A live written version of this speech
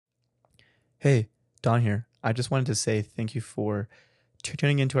Hey, Don here. I just wanted to say thank you for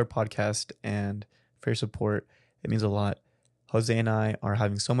tuning into our podcast and for your support. It means a lot. Jose and I are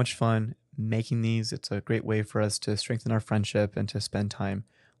having so much fun making these. It's a great way for us to strengthen our friendship and to spend time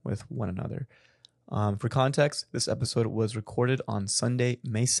with one another. For context, this episode was recorded on Sunday,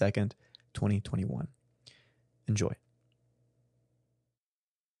 May 2nd, 2021. Enjoy.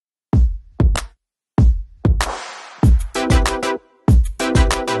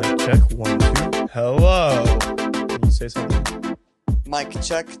 Check 1, 2. Hello. Can you say something? Mic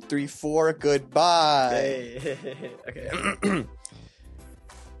check 3, 4. Goodbye. Hey. Okay.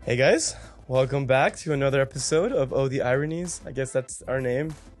 Hey guys, welcome back to another episode of Oh the Ironies. I guess that's our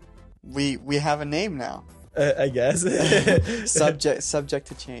name. We have a name now. I guess. Subject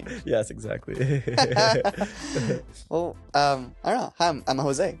to change. Yes, exactly. Well, I don't know. Hi, I'm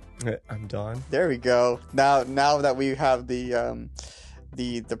Jose. I'm Don. There we go. Now that we have the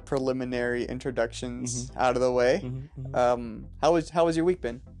preliminary introductions out of the way, how was your week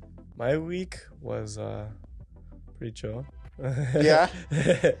been? My week was pretty chill. Yeah.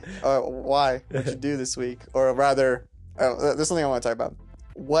 Why? What'd you do this week? Or rather, there's something I want to talk about.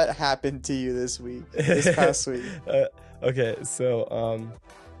 What happened to you this past week? Okay, so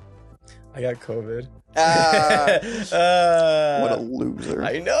I got COVID. What a loser.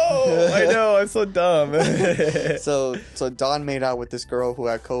 I know, I'm so dumb. So Don made out with this girl who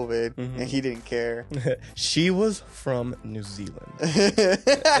had COVID, and he didn't care. She was from New Zealand. I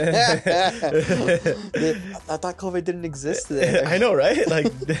thought COVID didn't exist there. I know, right? Like, I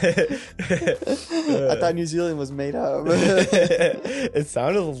thought New Zealand was made up. It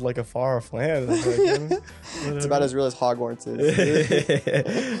sounded like a far off land. It's about as real as Hogwarts is.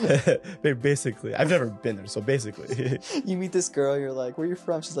 Basically, I've never been there, so basically. You meet this girl, you're like, where are you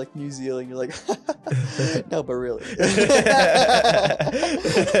from? She's like, New Zealand. You're like, no, but really. Like,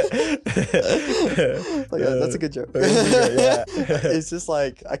 that's a good joke. Yeah. It's just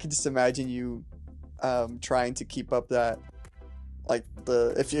like, I can just imagine you trying to keep up that, like,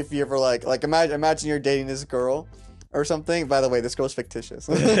 if you ever like imagine you're dating this girl or something. By the way, this girl's fictitious.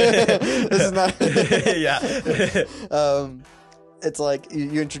 This is not. Yeah. It's like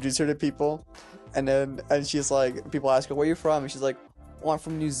you introduce her to people, and she's like, people ask her, where are you from? And she's like, oh, I'm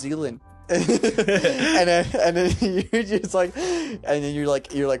from New Zealand. and then you're just like, and then you're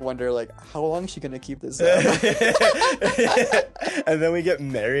like wonder like, how long is she gonna keep this up? And then we get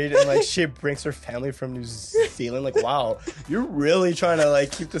married, and like she brings her family from New Zealand. Like, wow, you're really trying to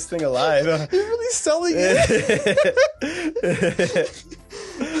like keep this thing alive. You're really selling it.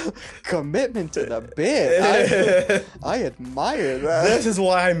 Commitment to the bit. I admire that. This is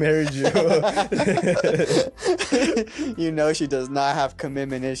why I married you. You know she does not have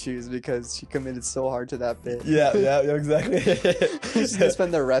commitment issues because she committed so hard to that bit. Yeah, exactly. She's gonna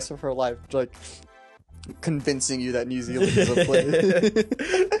spend the rest of her life like convincing you that New Zealand is a place.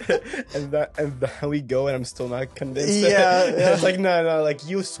 and then we go, and I'm still not convinced. Yeah. It's like no, like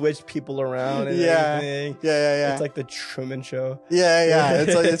you switch people around and everything. Yeah. It's like the Truman Show. Yeah.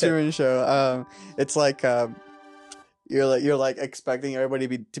 It's like the Truman Show. It's like you're like expecting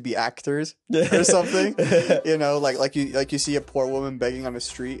everybody to be actors or something. You know, like you see a poor woman begging on the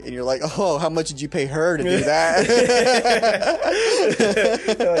street, and you're like, oh, how much did you pay her to do that?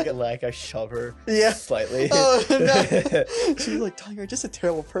 like I shove her slightly. Oh no. She's like, Tom, you're just a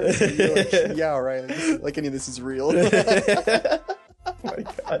terrible person. You're like, yeah, all right. Like any of this is real. Oh my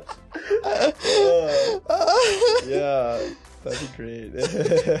god. Yeah. That'd be great.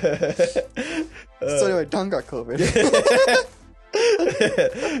 So anyway, Don got COVID.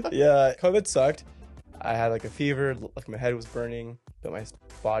 Yeah, COVID sucked. I had like a fever, like my head was burning, but my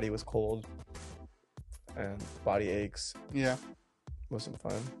body was cold, and body aches. Yeah. Wasn't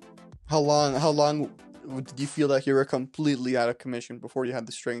fun. How long did you feel like you were completely out of commission before you had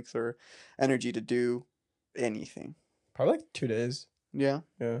the strength or energy to do anything? Probably like 2 days. Yeah.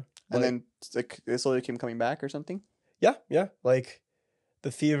 And Then like it slowly came coming back or something? Yeah. Like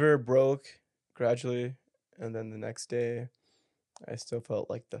the fever broke gradually, and then the next day I still felt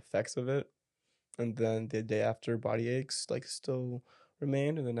like the effects of it. And then the day after, body aches like still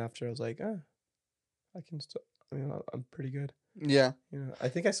remained, and then after I was like, I'm pretty good. Yeah. I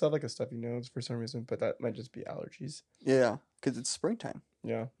think I still have like a stuffy nose for some reason, but that might just be allergies. Yeah, because it's springtime.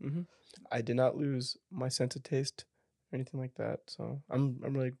 Yeah. I did not lose my sense of taste or anything like that, so I'm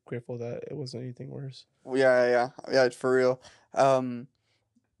really grateful that it wasn't anything worse. Yeah, for real.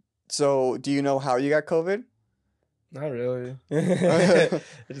 So do you know how you got COVID? Not really. It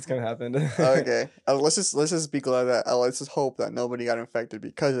just kind of happened. Okay. Let's just be glad that let's just hope that nobody got infected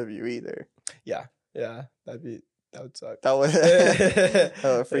because of you either. Yeah, that'd be That would suck. That was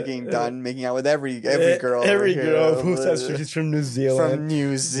freaking done making out with every girl. Every over girl here. who says she's from New Zealand. From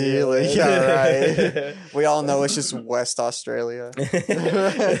New Zealand, yeah, right. We all know it's just West Australia.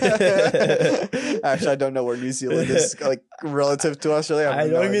 Actually, I don't know where New Zealand is, like, relative to Australia. I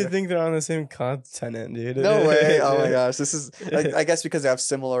don't even think they're on the same continent, dude. No way! Oh my gosh, this is. I guess because they have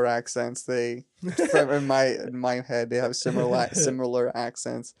similar accents. They, in my head, they have similar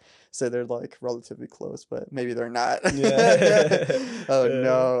accents. So they're like relatively close, but maybe they're not. Yeah. Oh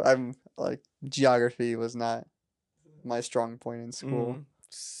no, I'm like, geography was not my strong point in school.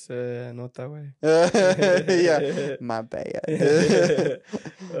 Not that way. Yeah, my bad.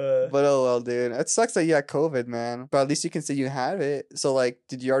 But oh well, dude. It sucks that you had COVID, man. But at least you can say you had it. So like,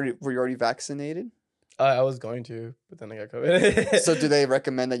 were you already vaccinated? I was going to, but then I got COVID. So do they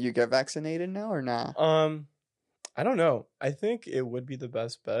recommend that you get vaccinated now or not? I don't know. I think it would be the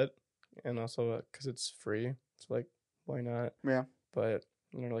best bet, and also because it's free. It's like, why not? Yeah. But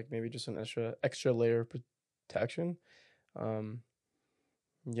like maybe just an extra layer of protection.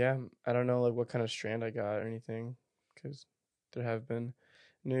 Yeah, I don't know like what kind of strand I got or anything, because there have been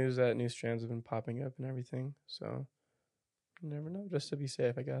news that new strands have been popping up and everything. So you never know, just to be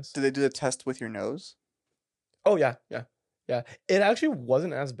safe, I guess. Did they do the test with your nose? Oh yeah. It actually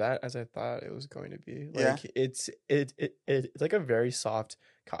wasn't as bad as I thought it was going to be. Like it's like a very soft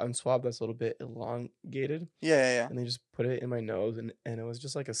cotton swab that's a little bit elongated. Yeah. And they just put it in my nose, and it was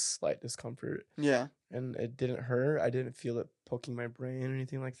just like a slight discomfort. Yeah. And it didn't hurt. I didn't feel it poking my brain or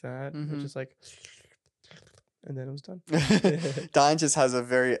anything like that. It was just like, and then it was done. Don just has a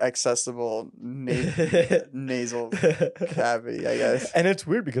very accessible nasal cavity, I guess. And it's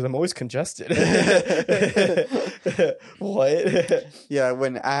weird because I'm always congested. What?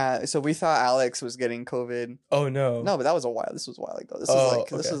 Yeah, so we thought Alex was getting COVID. Oh no. No, but that was a while. This was a while ago. This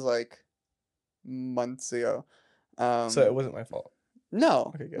was like months ago. So it wasn't my fault.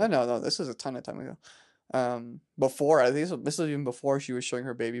 No. Okay, No. This was a ton of time ago. Before, I think this was even before she was showing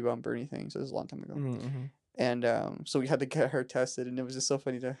her baby bump or anything. So it was a long time ago. Mm-hmm. And so we had to get her tested, and it was just so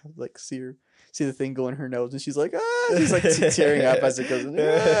funny to like see the thing go in her nose, and she's like, she's like tearing up as it goes.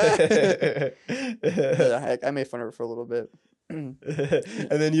 Heck, I made fun of her for a little bit. And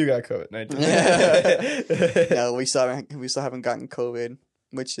then you got COVID-19. No, we still haven't gotten COVID,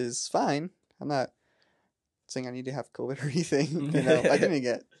 which is fine. I'm not saying I need to have COVID or anything. I didn't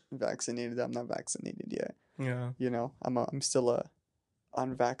get vaccinated. I'm not vaccinated yet. Yeah. I'm still a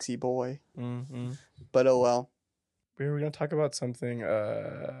unvaxxy boy. Mm-hmm. But oh well. We were gonna talk about something.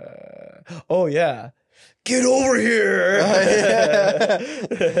 Oh yeah, get over here.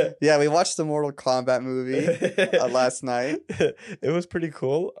 Yeah, we watched the Mortal Kombat movie last night. It was pretty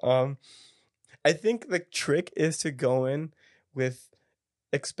cool. I think the trick is to go in with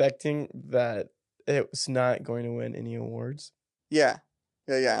expecting that it's not going to win any awards. Yeah.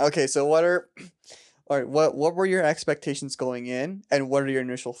 Okay, so what were your expectations going in, and what are your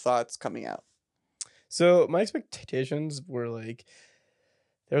initial thoughts coming out? So my expectations were like,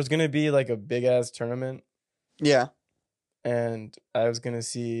 there was gonna be like a big ass tournament. Yeah. And I was gonna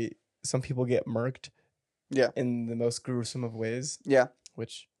see some people get murked. Yeah. In the most gruesome of ways. Yeah.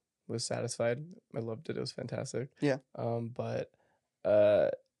 Which was satisfied. I loved it. It was fantastic. Yeah.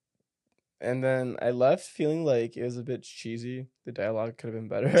 And then I left feeling like it was a bit cheesy. The dialogue could have been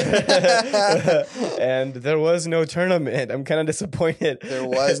better. And there was no tournament. I'm kind of disappointed. There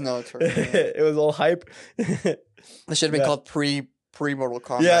was no tournament. It was all hype. It should have been called pre-Mortal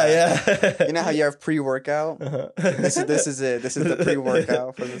Kombat. Yeah. You know how you have pre-workout? Uh-huh. This is it. This is the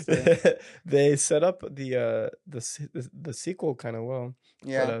pre-workout for this thing. They set up the sequel kind of well.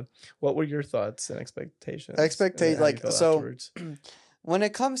 Yeah. But, what were your thoughts and expectations? Afterwards? When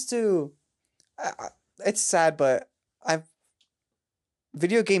it comes to, it's sad, but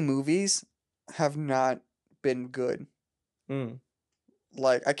video game movies have not been good.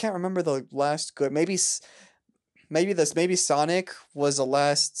 Like, I can't remember the last good. Maybe Sonic was the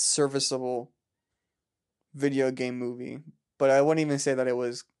last serviceable video game movie, but I wouldn't even say that it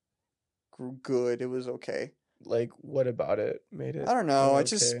was good. It was okay. Like, what about it made it? I don't know. Okay? I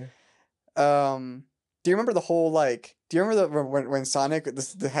just do you remember the whole do you remember when Sonic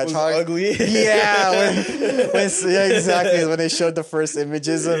the Hedgehog was ugly? Yeah, exactly. When they showed the first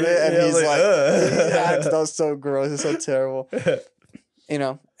images of it, and he's like that was so gross. It's so terrible.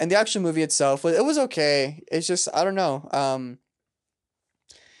 And the actual movie itself was okay. It's just, I don't know.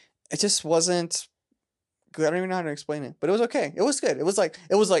 It just wasn't good. I don't even know how to explain it, but it was okay. It was good. It was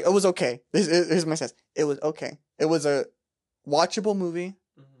okay. Here's my sense. It was okay. It was a watchable movie,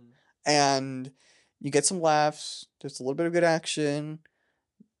 and you get some laughs. There's a little bit of good action.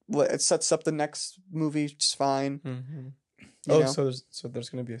 it sets up the next movie just fine. Mm-hmm. You know? So there's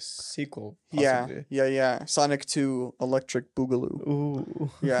gonna be a sequel. Yeah, Possibly. yeah. Sonic 2 Electric Boogaloo. Ooh.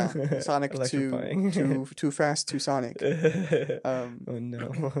 Yeah, Sonic 2 Electrifying. too fast, too Sonic. Oh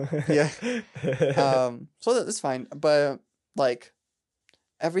no. Yeah. So that's fine, but like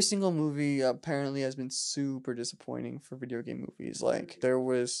every single movie apparently has been super disappointing for video game movies. Like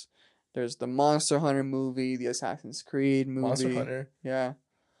there's the Monster Hunter movie, the Assassin's Creed movie. Monster Hunter. Yeah.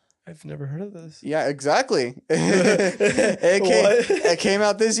 I've never heard of this. Yeah, exactly. What? It came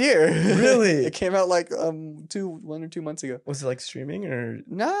out this year. Really? It came out like 1 or 2 months ago. Was it like streaming or?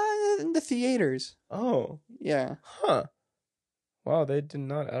 Nah, in the theaters. Oh. Yeah. Huh. Wow, they did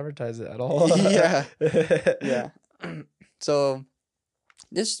not advertise it at all. Yeah. Yeah. So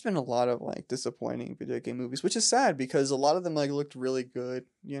there's just been a lot of like disappointing video game movies, which is sad because a lot of them like looked really good,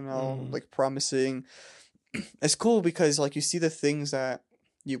 you know, like promising. It's cool because like you see the things that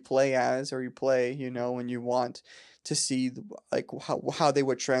you play as or you play, you know, and you want to see like how they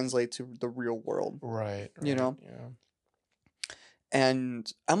would translate to the real world. Right. You know? Yeah.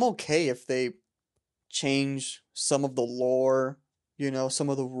 And I'm okay if they change some of the lore, you know, some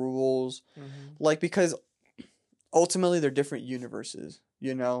of the rules. Mm-hmm. Like because ultimately they're different universes,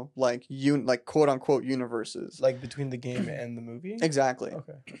 you know, like quote unquote universes. Like between the game and the movie? Exactly.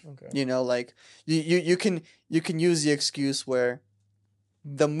 Okay. You know, like you can use the excuse where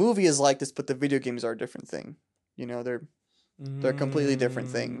the movie is like this, but the video games are a different thing. You know, they're completely different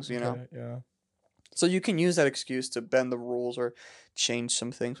things, you know. Yeah. So you can use that excuse to bend the rules or change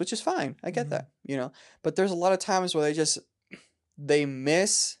some things, which is fine. I get that, you know. But there's a lot of times where they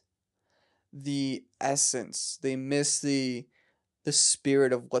miss the essence. They miss the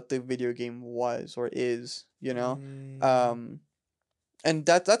spirit of what the video game was or is, you know. And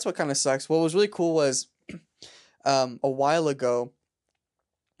that's what kind of sucks. What was really cool was a while ago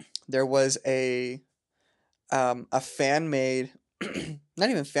there was a fan made not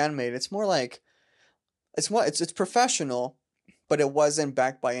even fan made, it's more like it's professional, but it wasn't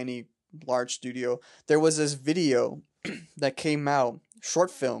backed by any large studio. There was this video that came out,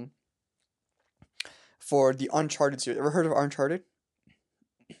 short film, for the Uncharted series. Ever heard of Uncharted?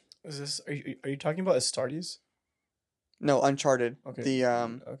 Is this are you talking about Astartes? No, Uncharted. Okay.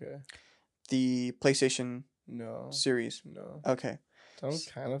 The PlayStation series. No. Okay. Sounds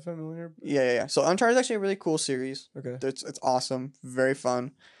kind of familiar. Yeah. So Uncharted is actually a really cool series. Okay. It's awesome, very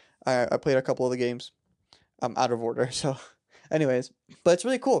fun. I played a couple of the games, out of order. So, anyways, but it's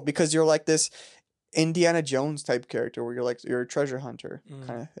really cool because you're like this Indiana Jones type character where you're a treasure hunter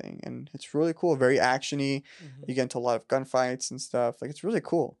kind of thing, and it's really cool, very actiony. You get into a lot of gunfights and stuff. Like it's really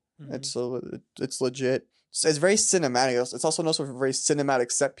cool. It's legit. It's very cinematic. It's also known for very cinematic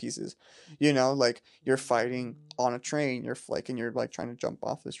set pieces. You know, like you're fighting on a train, you're trying to jump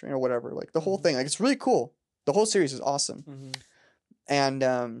off this train or whatever. Like the whole thing, like it's really cool. The whole series is awesome.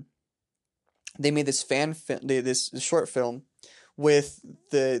 And they made this this short film with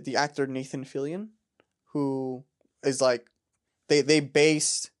the actor Nathan Fillion, who is like they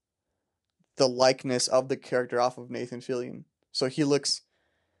based the likeness of the character off of Nathan Fillion. So he looks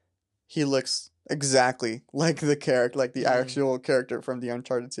exactly like the character, like the actual character from the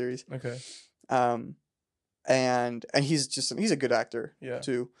Uncharted series. Okay. And he's a good actor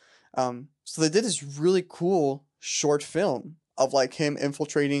too. So they did this really cool short film of like him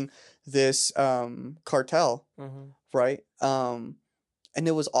infiltrating this cartel, right? And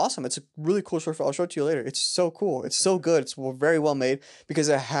it was awesome. It's a really cool short film. I'll show it to you later. It's so cool. It's so good. It's very well made because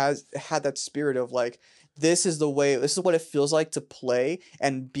it had that spirit of like, this is what it feels like to play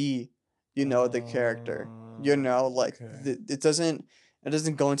and be, you know, the character, you know, like it doesn't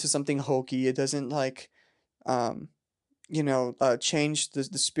go into something hokey. It doesn't like, change the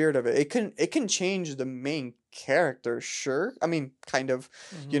spirit of it. It can change the main character. Sure. I mean, kind of,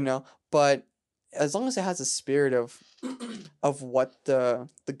 you know, but as long as it has a spirit of what the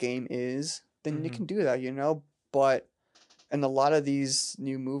game is, then you can do that, you know, but in a lot of these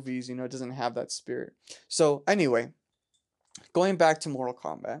new movies, you know, it doesn't have that spirit. So anyway, going back to Mortal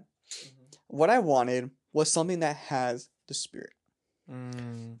Kombat, what I wanted was something that has the spirit.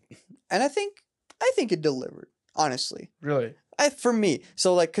 And I think it delivered, honestly. Really? For me.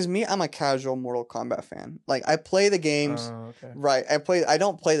 So like, cause me, I'm a casual Mortal Kombat fan. Like I play the games, right? I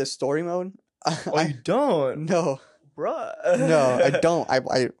don't play the story mode. Oh, you don't? No. Bruh. No, I don't.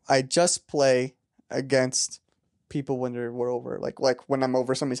 I just play against people when we're over. Like when I'm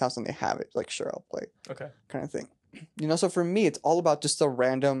over somebody's house and they have it. Like sure, I'll play. Okay. Kind of thing. You know, so for me, it's all about just a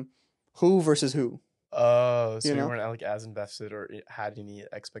random who versus who. Oh, so You you know? weren't like as invested or had any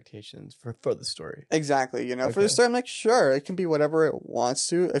expectations for the story. Exactly. You know, for Okay. the story, I'm like, sure, it can be whatever it wants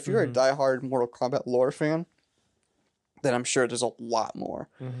to. If you're a Mhm. diehard Mortal Kombat lore fan, then I'm sure there's a lot more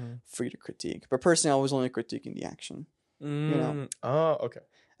Mm-hmm. for you to critique. But personally, I was only critiquing the action. You know? Oh, okay.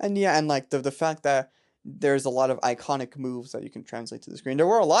 And yeah, and like the fact that there's a lot of iconic moves that you can translate to the screen. There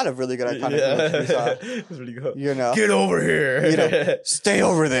were a lot of really good iconic moves we saw. That's pretty cool. You know, Get over here. you know, stay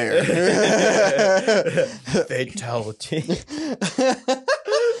over there. Fatality.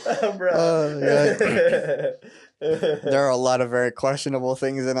 Yeah. There are a lot of very questionable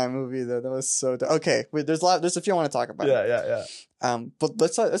things in that movie though. That was so okay. Wait, there's a few I want to talk about. Yeah. But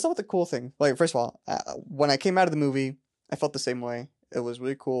let's start with the cool thing. Like, first of all, when I came out of the movie, I felt the same way. It was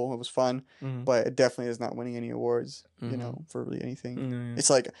really cool. It was fun, but it definitely is not winning any awards. You know, for really anything. Mm-hmm. It's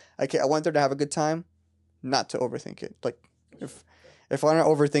like I went there to have a good time, not to overthink it. Like if I want to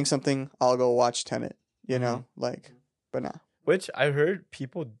overthink something, I'll go watch Tenet. You know, like, but nah. Which I heard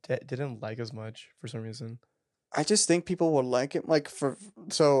people didn't like as much for some reason. I just think people will like it. Like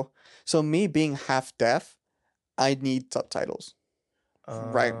so me being half deaf, I need subtitles,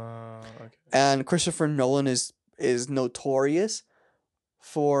 right? Okay. And Christopher Nolan is notorious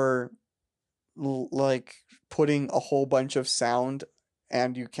for like putting a whole bunch of sound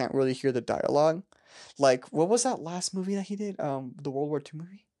and you can't really hear the dialogue. Like, what was that last movie that he did? The World War II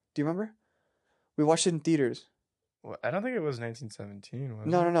movie. Do you remember? We watched it in theaters. Well, I don't think it was 1917. Was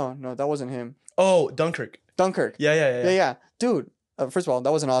No, it? no, that wasn't him. Oh, Dunkirk. Dunkirk. Yeah. Dude, first of all,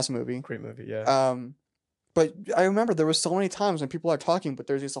 that was an awesome movie. Great movie. Yeah. But I remember there was so many times when people are talking, but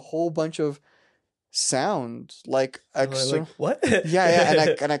there's just a whole bunch of sound like extra. Like, what?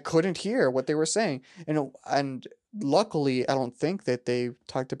 Yeah, and I couldn't hear what they were saying, and luckily I don't think that they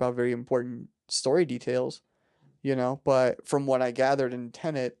talked about very important story details, you know. But from what I gathered in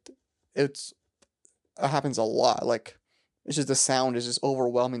Tenet, it happens a lot. Like, it's just the sound is just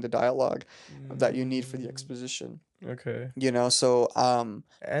overwhelming the dialogue that you need for the exposition. Okay. You know, so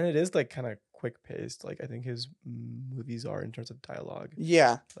and it is like kind of quick paced. Like I think his movies are in terms of dialogue.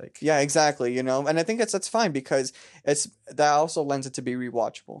 yeah, Like yeah, exactly. You know, and I think that's fine because that also lends it to be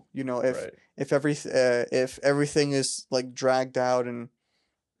rewatchable. You know, if everything is like dragged out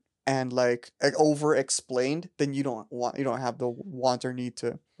and like over explained, then you don't have the want or need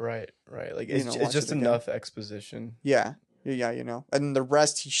to. Right. Like it's watch just it again. enough exposition. Yeah, you know, and the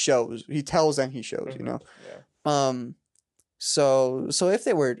rest he tells and he shows. You know. Yeah. So if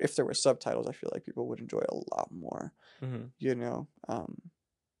there were subtitles, I feel like people would enjoy it a lot more. You know.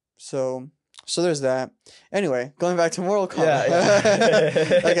 So there's that. Anyway, going back to Mortal Kombat.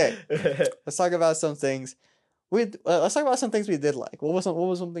 Yeah. Okay, let's talk about some things. Let's talk about some things we did like. What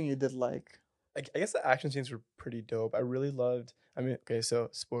was something you did like? I guess the action scenes were pretty dope. I really loved. I mean, okay, so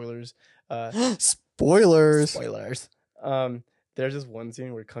spoilers. Spoilers. There's this one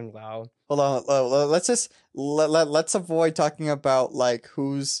scene where Kung Lao. Hold on. Let's avoid talking about like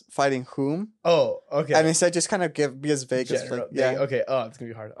who's fighting whom. Oh, okay. And instead, just kind of be as vague as General, yeah. Okay. Oh, it's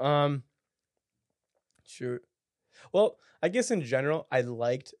gonna be hard. Shoot. Well, I guess in general, I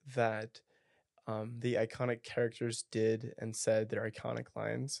liked that the iconic characters did and said their iconic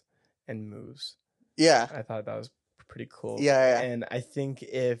lines and moves. Yeah. I thought that was pretty cool. Yeah. And I think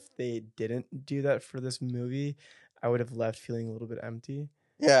if they didn't do that for this movie, I would have left feeling a little bit empty.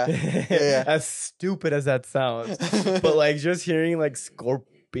 Yeah. As stupid as that sounds. But like just hearing like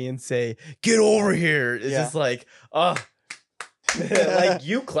Scorpion say, "Get over here," is just like, like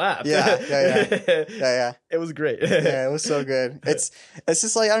you clapped. Yeah. It was great. Yeah, it was so good. It's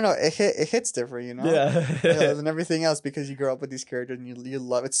just like, I don't know, it hits different, you know? Yeah. Than everything else because you grow up with these characters and you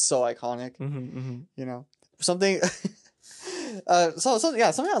love it's so iconic. You know. Something something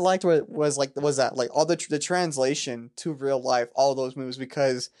I liked was that like all the translation to real life, all those moves,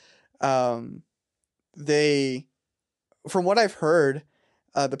 because they, from what I've heard,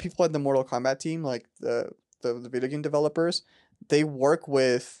 the people in the Mortal Kombat team, like the video game developers, they work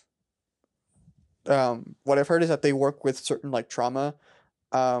with what I've heard is that they work with certain like trauma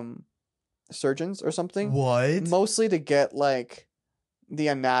surgeons or something. What? Mostly to get like the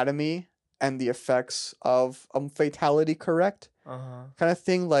anatomy and the effects of fatality correct. Kind of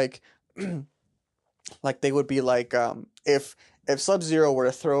thing, like like they would be like if Sub-Zero were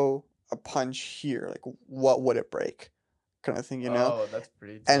to throw a punch here, like what would it break? Kind of thing, you know? Oh, that's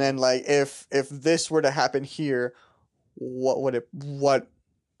pretty dope. And then like if this were to happen here, what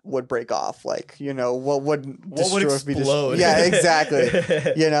would break off? Like, you know, what would explode? Yeah, exactly.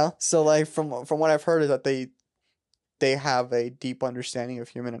 You know? So like from what I've heard is that they have a deep understanding of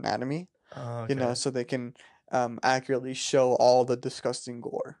human anatomy. Okay. You know, so they can accurately show all the disgusting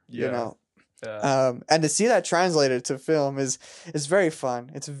gore. Yeah. You know, And to see that translated to film is very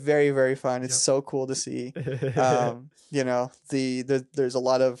fun. It's very, very fun. It's so cool to see. You know, there's a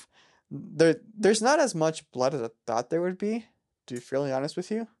lot of there's not as much blood as I thought there would be, to be fairly honest with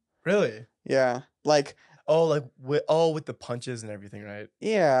you. Really? Yeah. Like with the punches and everything, right?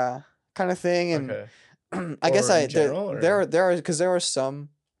 yeah, kind of thing. And Okay. I guess Or in general, there are because there are some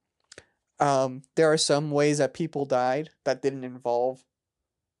ways that people died that didn't involve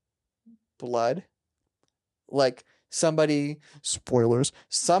blood. Like spoilers,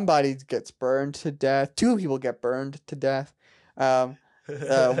 somebody gets burned to death. Two people get burned to death.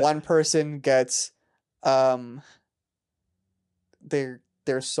 One person gets their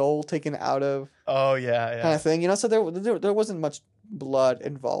soul taken out of. Oh yeah. Kind of thing, you know. So there wasn't much blood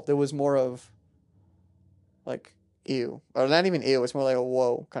involved. It was more of like ew, or not even ew. It's more like a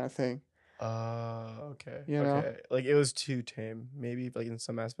whoa kind of thing. Okay. You know? Okay. Like it was too tame, maybe like in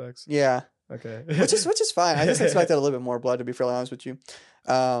some aspects. Yeah. Okay. which is fine. I just expected a little bit more blood, to be fairly honest with you.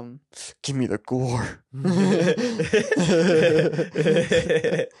 Give me the gore.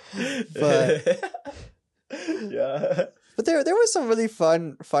 But yeah. But there was some really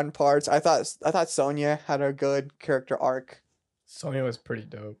fun parts. I thought Sonya had a good character arc. Sonya was pretty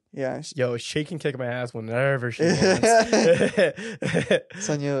dope. Yeah. Yo, she can kick my ass whenever she wants.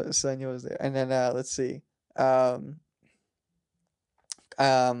 Sonya was there. And then let's see. What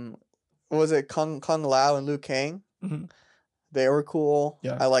was it? Kung Lao and Liu Kang? Mm-hmm. They were cool.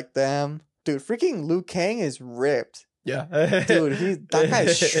 Yeah. I like them. Dude, freaking Liu Kang is ripped. Yeah. Dude, that guy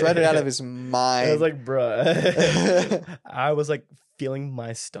is shredded out of his mind. I was like, bruh. I was like feeling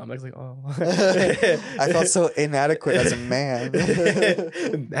my stomach. Like, oh. I felt so inadequate as a man.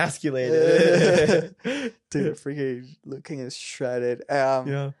 Emasculated. Dude, freaking Liu Kang is shredded.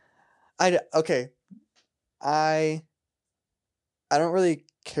 Yeah. I don't really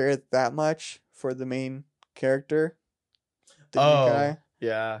care that much for the main character. The new guy.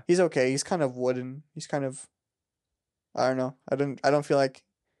 Yeah. He's okay. He's kind of wooden. He's kind of, I don't know. I don't feel like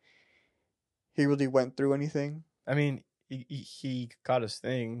he really went through anything. I mean, he got his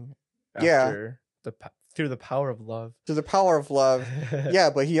thing Yeah. after through the power of love. Through the power of love.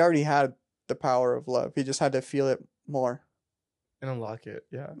 Yeah, but he already had the power of love. He just had to feel it more. And unlock it.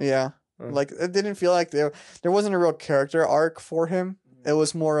 Yeah. Yeah. Like it didn't feel like there wasn't a real character arc for him. It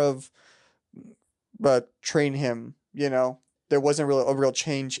was more of train him, you know. There wasn't really a real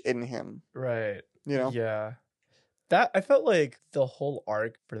change in him. Right. You know? Yeah. That I felt like the whole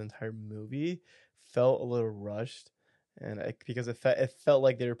arc for the entire movie felt a little rushed, and because it felt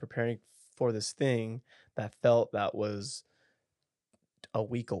like they were preparing for this thing that was a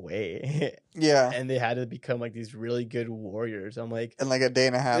week away. Yeah. And they had to become like these really good warriors. I'm like, in like a day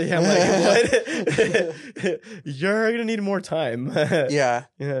and a half. Yeah, I'm like, what? You're gonna need more time. Yeah.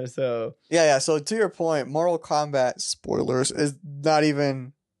 Yeah. So. Yeah. So to your point, Mortal Kombat, spoilers, is not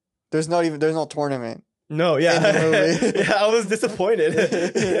even. There's no tournament. No. Yeah. In the movie. Yeah. I was disappointed.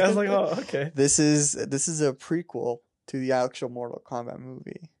 I was like, oh, okay. This is a prequel to the actual Mortal Kombat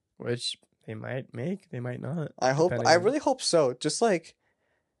movie, which they might make, they might not. I really hope so. Just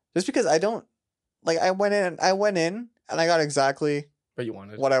because I don't like, I went in and I got exactly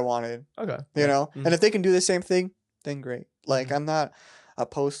what I wanted. Okay. You know? Mm-hmm. And if they can do the same thing, then great. Like, I'm not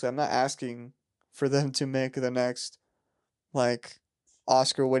opposed to, I'm not asking for them to make the next, like,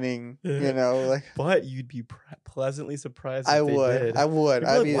 Oscar winning, you know, like. But you'd be pleasantly surprised if I they would. did. I would.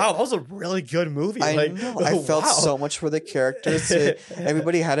 I'd be like, wow, that was a really good movie. I know. I felt so much for the characters.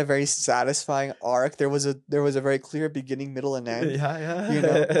 Everybody had a very satisfying arc. There was a very clear beginning, middle, and end. Yeah. You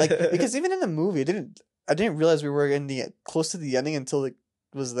know, like, because even in the movie, I didn't realize we were close to the ending until it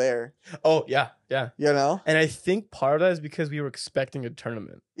was there. Oh yeah. You know, and I think part of that is because we were expecting a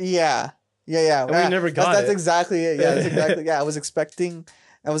tournament. Yeah. And we never got that's it. exactly it. Yeah, that's exactly. Yeah, I was expecting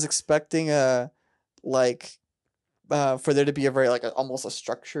for there to be a very almost a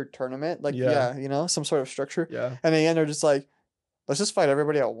structured tournament. Like yeah, you know, some sort of structure. Yeah. And in the end, they're just like, let's just fight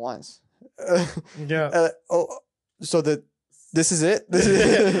everybody at once. Yeah. So this is it.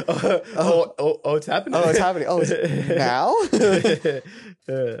 It's happening. Oh, it's happening. Oh, is it now?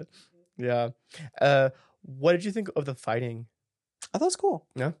 Yeah. What did you think of the fighting? I thought it was cool.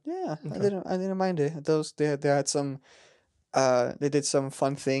 Yeah. Yeah. Okay. I didn't mind it. They had some they did some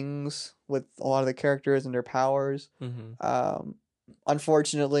fun things with a lot of the characters and their powers. Mm-hmm.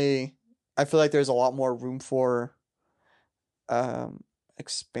 Unfortunately, I feel like there's a lot more room for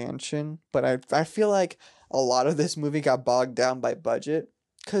expansion, but I feel like a lot of this movie got bogged down by budget,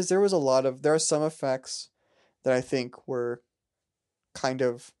 because there are some effects that I think were kind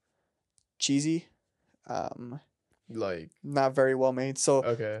of cheesy. Like, not very well made. So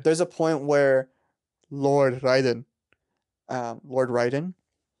okay. there's a point where Lord Raiden, Lord Raiden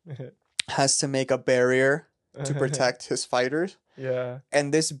has to make a barrier to protect his fighters, Yeah.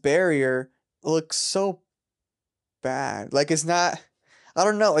 and this barrier looks so bad. Like, it's not. I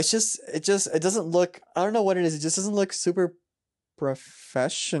don't know. It doesn't look. I don't know what it is. It just doesn't look super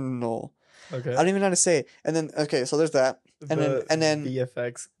professional. Okay. I don't even know how to say it. And then okay, so there's that. And then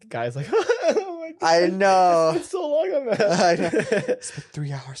VFX guy's like, oh my god, I know. It's so long on that. I know. Spent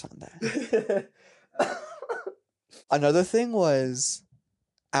 3 hours on that. Another thing was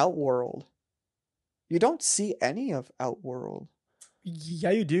Outworld. You don't see any of Outworld.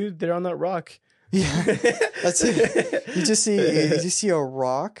 Yeah, you do. They're on that rock. Yeah, that's it. You just see a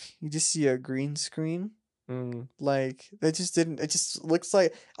rock. You just see a green screen. Like it just didn't. It just looks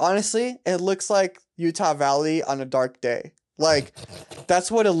like, honestly, it looks like Utah Valley on a dark day. Like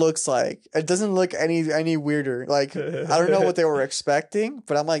that's what it looks like. It doesn't look any weirder. Like I don't know what they were expecting,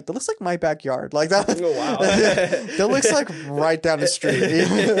 but I'm like, that looks like my backyard. Like that. Oh, wow. That looks like right down the street.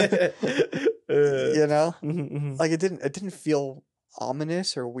 You know, like it didn't feel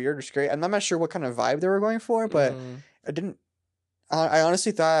ominous or weird or scary. I'm not sure what kind of vibe they were going for, but it didn't. I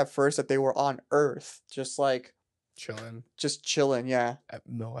honestly thought at first that they were on Earth, just chilling, yeah. At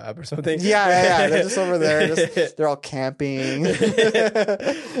Moab or something. Yeah. They're just over there. They're all camping.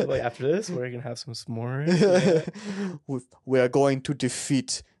 Like after this, we're gonna have some s'mores. We are going to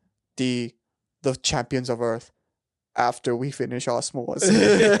defeat the champions of Earth after we finish our s'mores.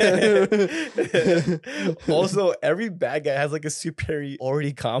 Also, every bad guy has like a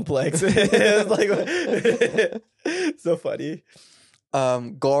superiority complex. It's like so funny.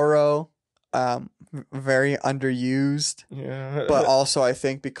 Goro, very underused. Yeah. But also I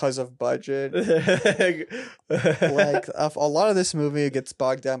think because of budget. Like a lot of this movie gets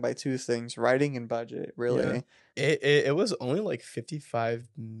bogged down by two things: writing and budget, really. Yeah. It was only like 55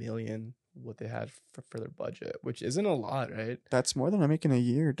 million what they had for their budget, which isn't a lot, right? That's more than I'm making a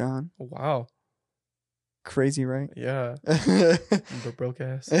year, Don. Wow. Crazy, right? Yeah. Broke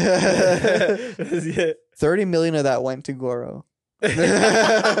ass. 30 million of that went to Goro. It's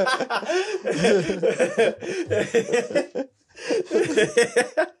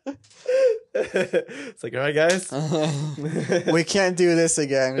like, all right, guys, we can't do this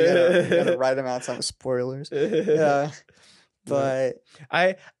again. We gotta write them out some spoilers. Yeah, but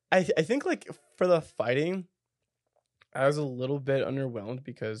I think like for the fighting, I was a little bit underwhelmed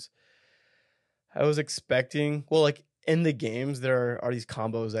because I was expecting, well, like in the games there are these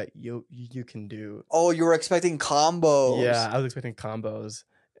combos that you can do. Oh, you were expecting combos. Yeah, I was expecting combos,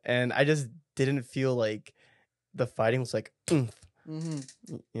 and I just didn't feel like the fighting was like you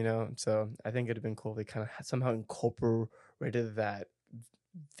know. So I think it'd have been cool if they kind of somehow incorporated that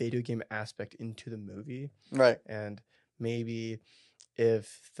video game aspect into the movie, right? And maybe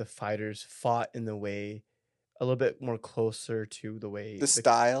if the fighters fought in the way a little bit more closer to the way the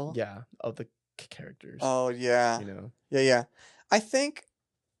style, of the characters. Oh yeah, you know. Yeah. I think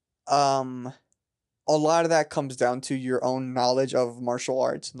a lot of that comes down to your own knowledge of martial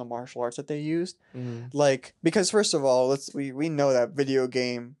arts and the martial arts that they used. Like, because first of all, we know that video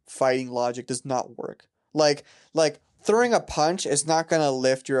game fighting logic does not work. Like throwing a punch is not gonna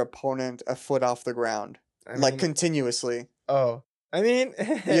lift your opponent a foot off the ground, like continuously. Oh, I mean,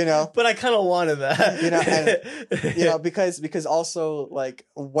 you know, but I kind of wanted that, you know, and you know, because also like,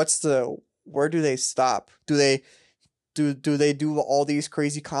 where do they stop? Do they do all these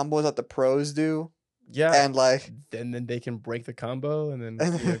crazy combos that the pros do? Yeah, and like, and then they can break the combo and then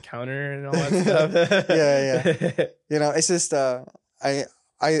counter and all that stuff. yeah. You know, it's just I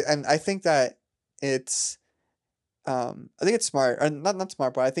think that it's I think it's smart, or not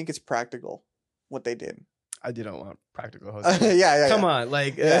smart, but I think it's practical what they did. I didn't want practical. Yeah. Come on,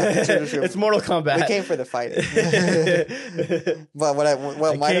 like true. It's Mortal Kombat. We came for the fight. But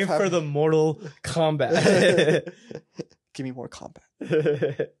what might came for the Mortal Kombat. Give me more combat.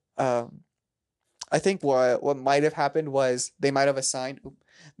 I think what might have happened was they might have assigned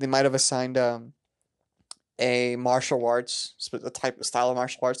a martial arts, a style of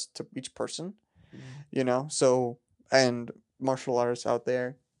martial arts to each person. You know, so, and martial artists out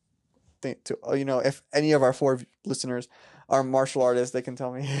there, you know, if any of our 4 listeners are martial artists, they can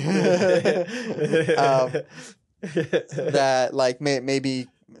tell me that like maybe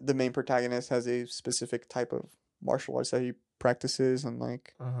the main protagonist has a specific type of martial arts that he practices, and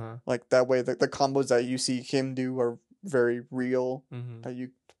like that way the combos that you see him do are very real, that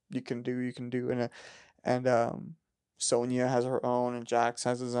you can do, and Sonya has her own, and Jax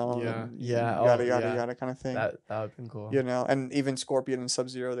has his own. Yada kind of thing. That would have been cool. You know, and even Scorpion and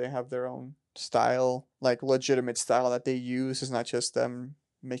Sub-Zero, they have their own style, like legitimate style that they use. It's not just them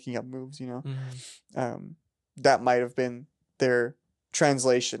making up moves, you know. That might have been their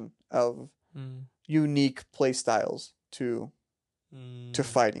translation of unique play styles to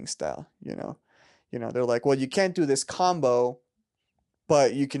fighting style, you know. They're like, well, you can't do this combo,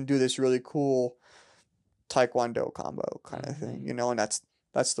 but you can do this really cool taekwondo combo kind of thing, you know, and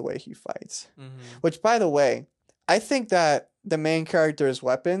that's the way he fights. Which, by the way, I think that the main character's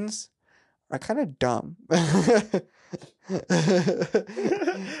weapons are kind of dumb.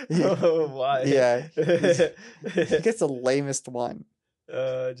 Why? Yeah. He gets the lamest one.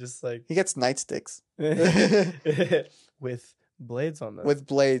 Just like He gets nightsticks. with blades on them. With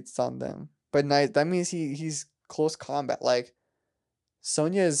blades on them. But that means he's close combat. Like,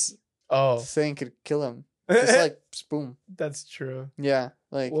 Sonya's thing could kill him. Just like, boom. That's true. Yeah.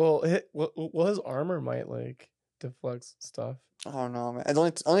 Like, well, his armor might like deflect stuff. I don't know, man.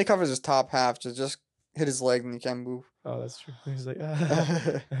 It only covers his top half. To just hit his leg and he can't move. Oh, that's true. He's like,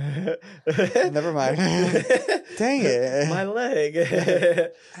 never mind. Dang it. My leg.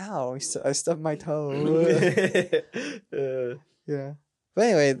 Ow, I stubbed my toe. Yeah. But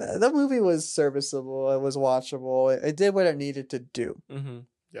anyway, the movie was serviceable. It was watchable. It did what it needed to do.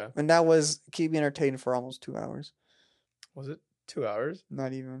 Yeah. And that was keep me entertained for almost 2 hours. Was it 2 hours?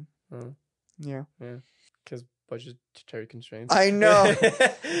 Not even. Yeah. Yeah. Because budgetary constraints. I know.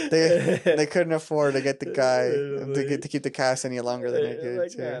 They couldn't afford to get the guy to keep the cast any longer than they could.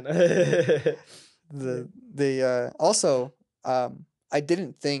 Like, also, I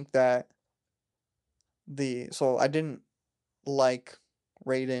didn't think that I didn't like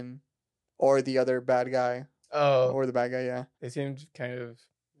Raiden or the other bad guy. Or the bad guy, yeah. They seemed kind of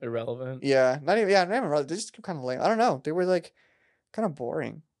irrelevant. Yeah, not even relevant. They just kind of lame. I don't know. They were like kind of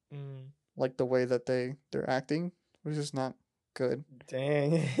boring. Like the way that they're acting was just not good.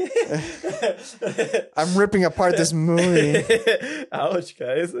 Dang. I'm ripping apart this movie. Ouch,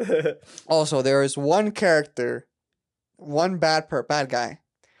 guys. Also, there is one character, one bad guy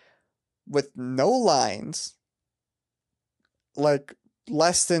with no lines, like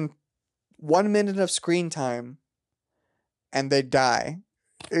less than 1 minute of screen time, and they die.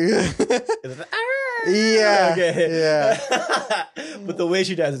 Yeah. Okay. Yeah. But the way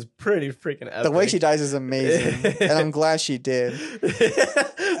she dies is pretty freaking epic. The way she dies is amazing. And I'm glad she did.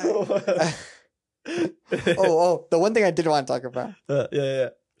 The one thing I did want to talk about. Yeah.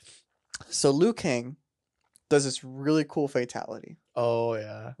 So Liu Kang does this really cool fatality. Oh,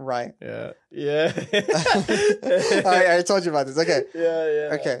 yeah. Right? Yeah. I told you about this. Okay.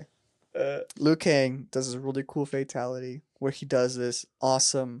 Yeah. Okay. Liu Kang does this really cool fatality where he does this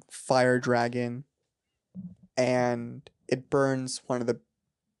awesome fire dragon and it burns one of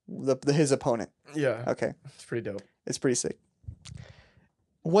his opponent. Yeah. Okay. It's pretty dope. It's pretty sick.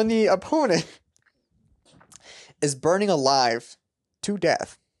 When the opponent is burning alive to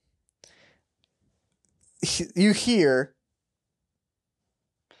death, you hear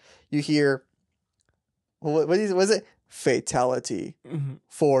what was it? Fatality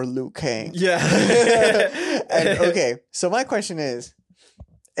for Liu Kang. Yeah. And okay, so my question is,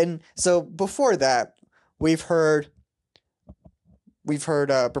 and so before that, we've heard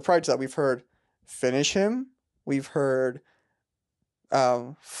but prior to that, we've heard finish him. We've heard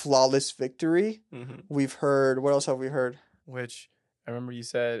flawless victory. We've heard, what else have we heard? Which I remember you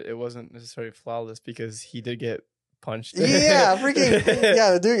said it wasn't necessarily flawless because he did get punched. Yeah, freaking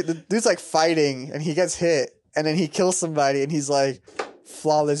yeah. The dude's like fighting and he gets hit and then he kills somebody and he's like,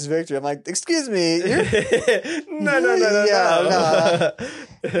 flawless victory. I'm like, excuse me, No.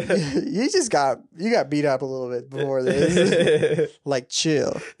 you got beat up a little bit before this. Like,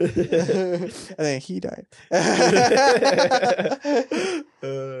 chill. And then he died.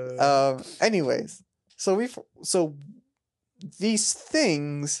 Anyways, so these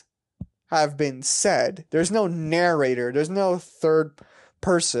things have been said. There's no narrator. There's no third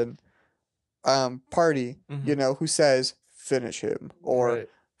person party, who says finish him or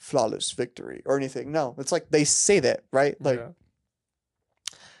flawless victory or anything. No, it's like they say that, right? Like,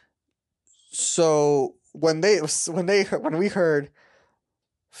 so when we heard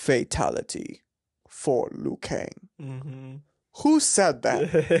fatality for Liu Kang, who said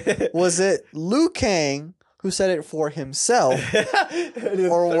that? Was it Liu Kang who said it for himself,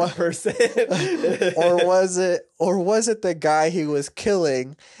 or what person, or was it the guy he was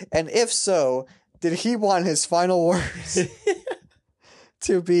killing? And if so, did he want his final words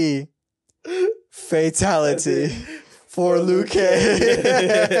to be fatality for Liu Kang?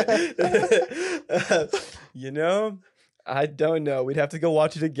 I don't know. We'd have to go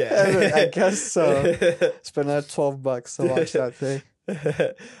watch it again. I guess so. Spend that $12 to watch that thing.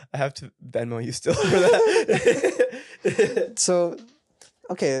 I have to Venmo you still for that. So,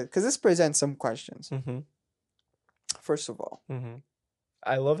 okay, because this presents some questions. Mm-hmm. First of all, Mm-hmm.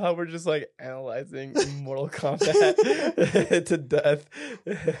 I love how we're just like analyzing Mortal Kombat to death.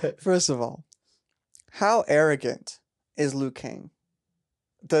 how arrogant is Liu Kang?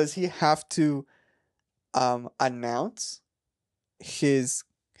 Does he have to announce his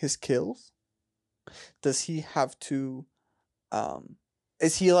kills? Does he have to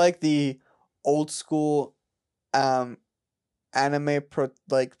is he like the old school anime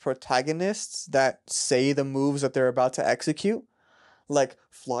protagonists that say the moves that they're about to execute? Like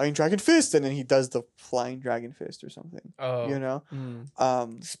flying dragon fist, and then he does the flying dragon fist or something. Oh, You know?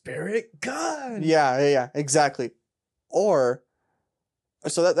 Spirit gun. Yeah, exactly. Or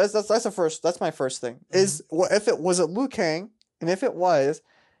so that's the first. That's my first thing. Is if it was Liu Kang, and if it was,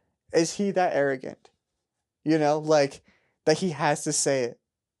 is he that arrogant? You know, like that he has to say it.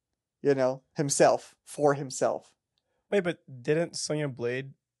 You know, himself for himself. Wait, but didn't Sonya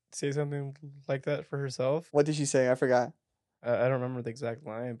Blade say something like that for herself? What did she say? I forgot. I don't remember the exact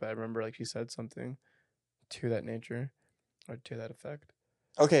line, but I remember like she said something to that nature or to that effect.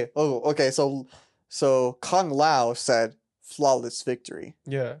 Okay. Oh, okay. So Kung Lao said flawless victory.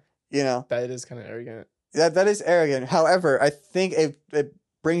 Yeah, You know, that is kind of arrogant. that is arrogant. However, I think it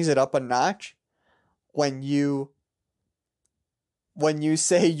brings it up a notch when you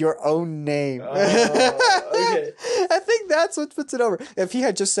say your own name. Okay. I think that's what puts it over. If he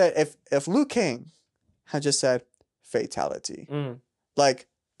had just said, if Liu Kang had just said fatality, like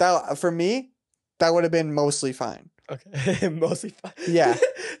that for me, that would have been mostly fine. Okay, mostly fine. Yeah.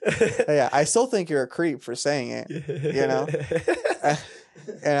 Yeah. I still think you're a creep for saying it. You know.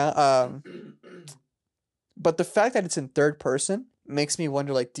 But the fact that it's in third person makes me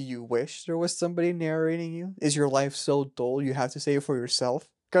wonder, like, do you wish there was somebody narrating you? Is your life so dull you have to say it for yourself?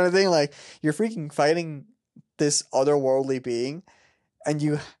 Kind of thing. Like, you're freaking fighting this otherworldly being, and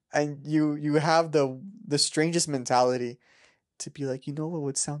you have the strangest mentality to be like, you know what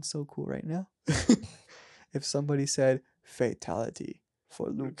would sound so cool right now? If somebody said fatality for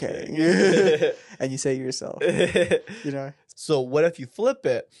Liu Kang. And you say it yourself. You know? So what if you flip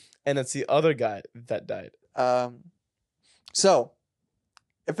it and it's the other guy that died? So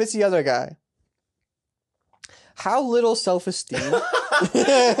if it's the other guy, how little self-esteem?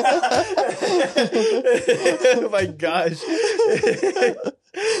 Oh my gosh.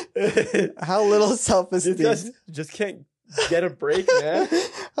 How little self-esteem just can't get a break, man.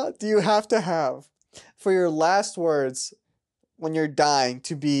 do you have to have for your last words when you're dying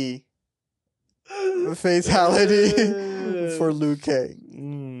to be fatality for Liu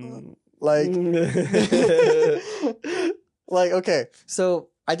Kang? Like, like, okay, so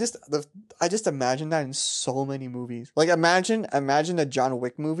I just imagine that in so many movies. Like, imagine the John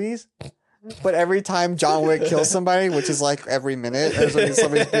Wick movies, but every time John Wick kills somebody, which is like every minute,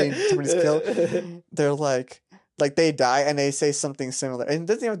 somebody's killed, they're like they die and they say something similar. And it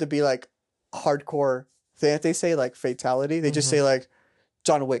doesn't have to be like hardcore. They say like fatality. They just say like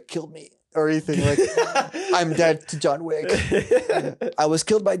John Wick killed me or anything like I'm dead to John Wick. I was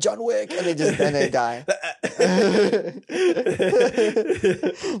killed by John Wick, and they die.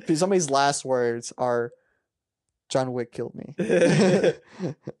 Somebody's last words are John Wick killed me.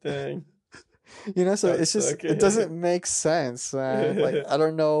 Dang. You know, so That's it's just okay. it doesn't make sense, man. Like, I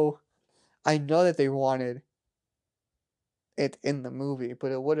don't know. I know that they wanted it in the movie,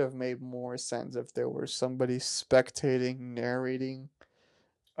 but it would have made more sense if there were somebody spectating, narrating,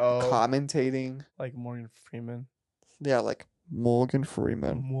 commentating. Like Morgan Freeman. Yeah, like Morgan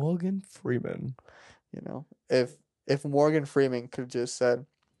Freeman. Morgan Freeman. You know, if Morgan Freeman could have just said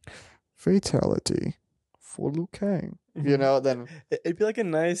fatality for Liu Kang, you know, then It'd be like a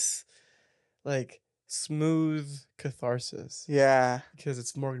nice, like, smooth catharsis. Yeah. Because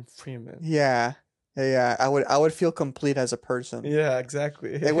it's Morgan Freeman. Yeah. I would feel complete as a person. Yeah,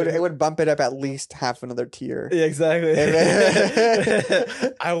 exactly. It would bump it up at least half another tier. Yeah, exactly.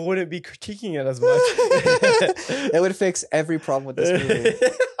 I wouldn't be critiquing it as much. It would fix every problem with this movie.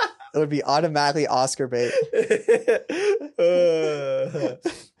 It would be automatically Oscar bait.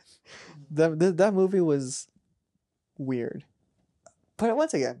 That movie was weird, but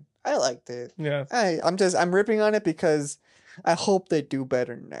once again, I liked it. Yeah. I'm ripping on it because I hope they do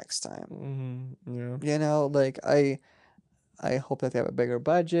better next time. Mm-hmm. Yeah. You know, like I hope that they have a bigger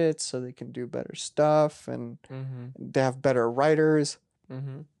budget so they can do better stuff and they have better writers.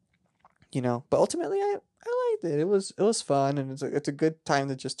 Mm-hmm. You know, but ultimately, I liked it. It was fun, and it's a good time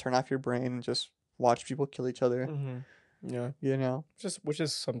to just turn off your brain and just watch people kill each other. Mm-hmm. Yeah. You know, Which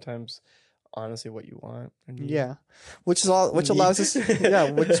is sometimes honestly what you want. Or need. Yeah, which allows us,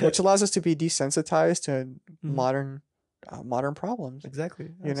 which allows us to be desensitized to modern problems.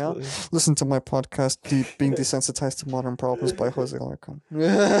 Exactly. You know, Absolutely. listen to my podcast, Being Desensitized to Modern Problems by Jose Alarcon.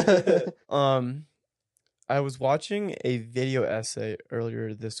 I was watching a video essay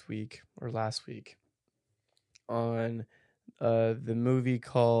earlier this week or last week on the movie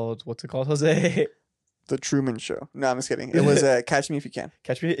called, what's it called, Jose? The Truman Show. No, I'm just kidding. It was Catch Me If You Can.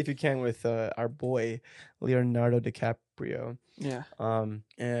 Catch Me If You Can with our boy Leonardo DiCaprio. Yeah.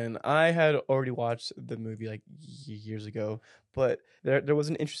 And I had already watched the movie like years ago, but there was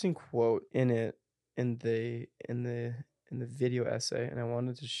an interesting quote in it in the video essay, and I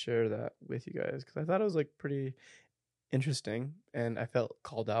wanted to share that with you guys because I thought it was like pretty interesting, and I felt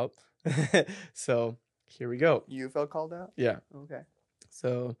called out. So here we go. You felt called out? Yeah. Okay.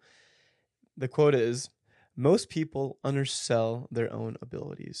 So the quote is, "Most people undersell their own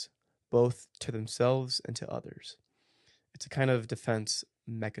abilities, both to themselves and to others. It's a kind of defense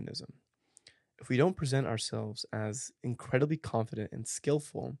mechanism. If we don't present ourselves as incredibly confident and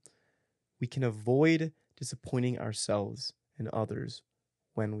skillful, we can avoid disappointing ourselves and others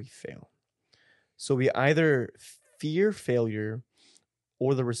when we fail. So we either fear failure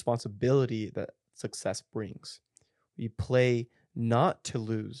or the responsibility that success brings. We play not to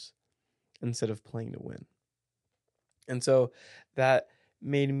lose instead of playing to win." And so that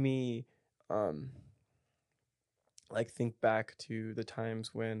made me like think back to the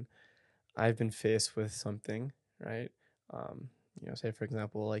times when I've been faced with something, right? Say for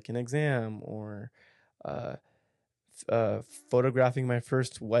example, like an exam or photographing my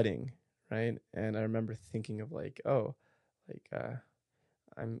first wedding, right? And I remember thinking of like,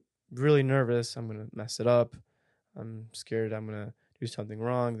 I'm really nervous. I'm gonna mess it up. I'm scared I'm gonna do something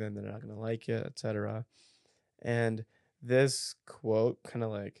wrong. Then they're not gonna like it, etc. And this quote kind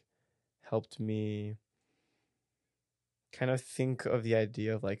of like helped me kind of think of the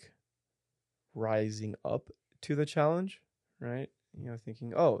idea of like rising up to the challenge, right?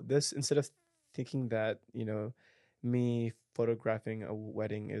 Thinking, oh, this, instead of thinking that, me photographing a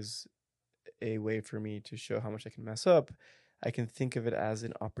wedding is a way for me to show how much I can mess up, I can think of it as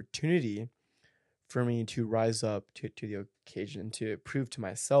an opportunity for me to rise up to the occasion and to prove to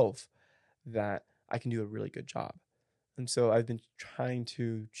myself that I can do a really good job. And so I've been trying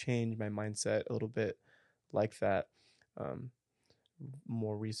to change my mindset a little bit like that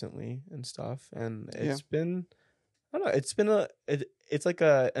more recently and stuff. And it's been, I don't know, it's like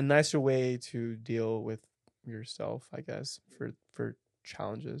a nicer way to deal with yourself, I guess, for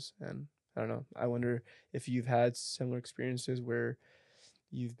challenges. And I don't know, I wonder if you've had similar experiences where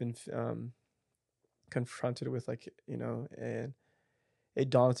you've been confronted with like, a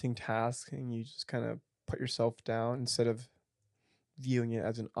daunting task and you just kind of put yourself down instead of viewing it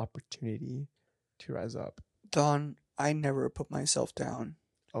as an opportunity to rise up. Don, I never put myself down.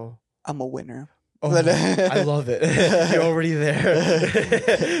 Oh, I'm a winner. Oh, I love it. You're already there.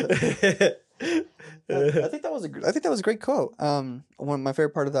 I think that was a great quote. My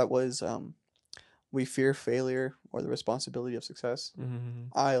favorite part of that was we fear failure or the responsibility of success. Mm-hmm.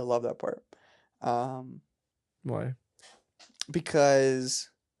 I love that part. Why? Because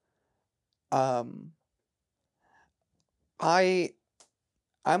I'm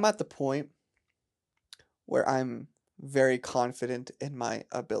at the point where I'm very confident in my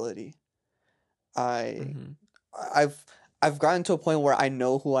ability. I've gotten to a point where I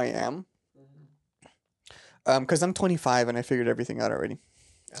know who I am. Because I'm 25 and I figured everything out already.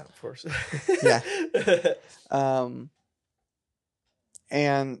 Yeah, of course. Yeah.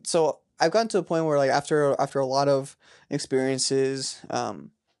 And so I've gotten to a point where, like, after a lot of experiences,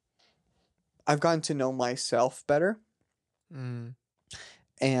 I've gotten to know myself better. And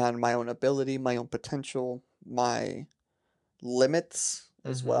my own ability, my own potential, my limits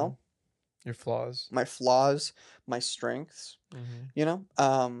as well. Your flaws. My flaws, my strengths.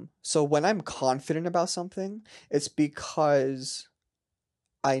 So when I'm confident about something, it's because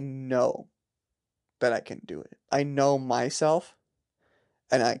I know that I can do it. I know myself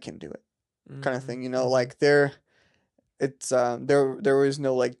and I can do it. Kind of thing, like there was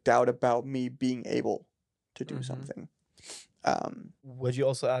no like doubt about me being able to do something. Would you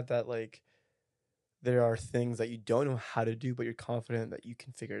also add that like there are things that you don't know how to do, but you're confident that you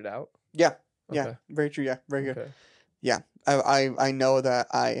can figure it out? Yeah. Okay. Yeah. Very true. Yeah. Very good. Okay. Yeah. I know that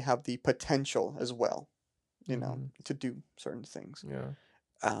I have the potential as well, to do certain things. Yeah.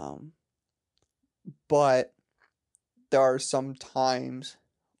 But there are some times,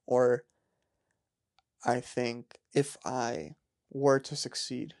 or I think if I were to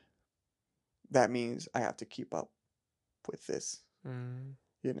succeed, that means I have to keep up with this.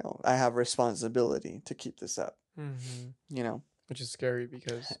 you know, I have responsibility to keep this up, Mm-hmm. you know, Which is scary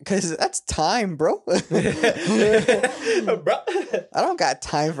because because that's time, bro. Bro. I don't got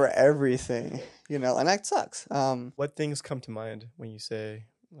time for everything, you know, and that sucks. What things come to mind when you say,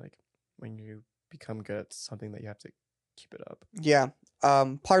 like, when you become good at something that you have to keep it up? Yeah.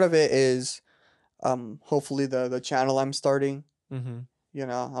 Part of it is, hopefully the channel I'm starting, Mm-hmm. you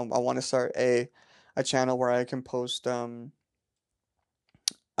know, I want to start a channel where I can post,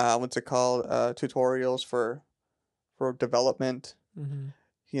 what's it called? Tutorials for development, Mm-hmm.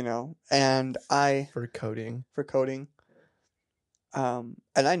 you know, and I, For coding. for coding. And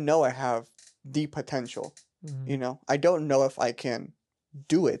I know I have the potential, Mm-hmm. you know, I don't know if I can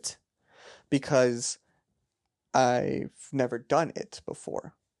do it because I've never done it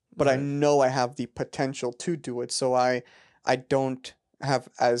before, but I Right. know I have the potential to do it. So I don't have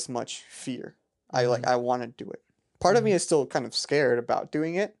as much fear. Mhm. I want to do it. Part of me Mhm. is still kind of scared about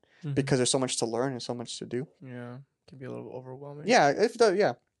doing it Mhm. because there's so much to learn and so much to do. Yeah, can be a little overwhelming. Yeah,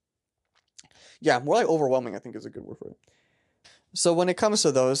 yeah, more like overwhelming, I think, is a good word for it. So when it comes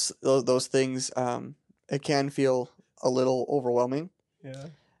to those things, it can feel a little overwhelming. Yeah.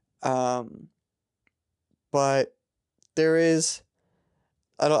 Um, but there is,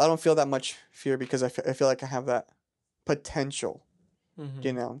 I don't feel that much fear because I feel like I have that potential, Mm-hmm.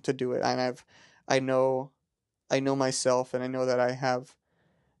 you know, to do it, and I know I know myself, and I know that I have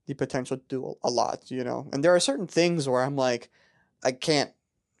the potential to do a lot, you know. And there are certain things where I'm like, I can't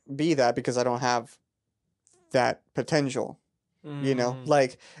be that because I don't have that potential, you know. Mm.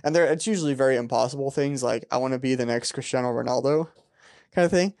 Like, and it's usually very impossible things, like I want to be the next Cristiano Ronaldo kind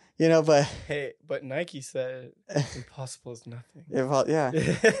of thing, you know. But Hey, but Nike said impossible is nothing. yeah,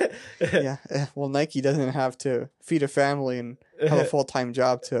 yeah. Well, Nike doesn't have to feed a family and have a full-time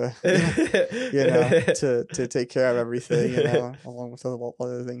job to, you know, to take care of everything, you know, along with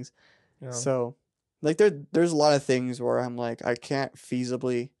other things. Yeah. So, like, there's a lot of things where I'm like, I can't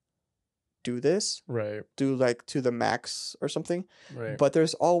feasibly do this, Right. do like to the max or something. Right. But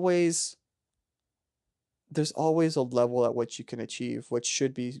there's always a level at which you can achieve, which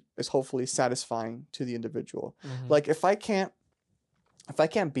is hopefully satisfying to the individual. Mhm. Like, if I can't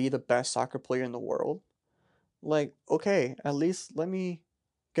be the best soccer player in the world, like, okay, at least let me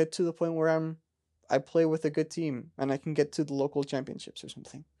get to the point where I play with a good team and I can get to the local championships or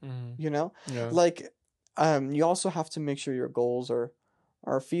something. Mhm. You know? Yeah. Like, you also have to make sure your goals are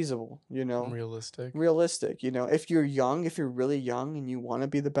feasible, you know, Realistic. you know. If you're really young and you want to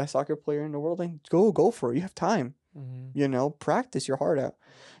be the best soccer player in the world, then go for it. You have time, Mm-hmm. you know, practice your heart out,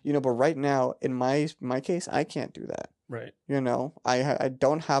 you know. But right now, in my case, I can't do that, Right. you know. I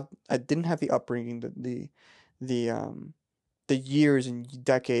didn't have the upbringing, the years and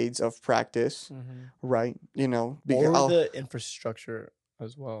decades of practice, Mm-hmm. right, you know, Or the infrastructure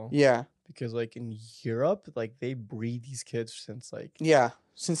as well. yeah, Because like in Europe, like they breed these kids since like yeah,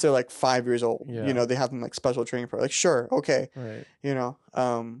 since they're like 5 years old, you Yeah. know, they have them like special training for, like, sure, okay, right. you know.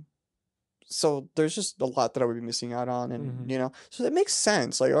 So there's just a lot that I would be missing out on, and Mhm. you know, so it makes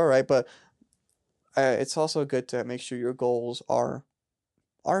sense, like, all right, but it's also good to make sure your goals are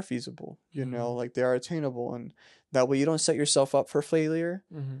feasible, you know, Mhm. like they are attainable, and that way you don't set yourself up for failure.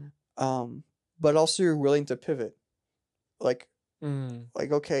 Mm-hmm. But also you're willing to pivot, like Mm.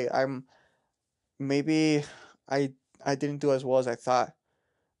 okay, maybe I I didn't do as well as I thought,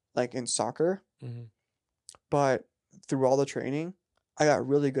 like in soccer, Mm-hmm. but through all the training, I got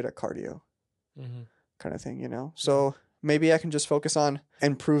really good at cardio, Mm-hmm. kind of thing, you know. Yeah. So maybe I can just focus on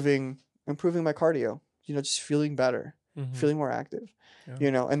improving my cardio, you know, just feeling better, Mm-hmm. feeling more active, Yeah.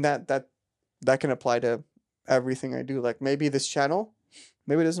 you know, and that can apply to everything I do. Like, maybe this channel,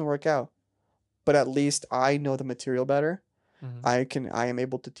 maybe it doesn't work out, but at least I know the material better. Mm-hmm. I am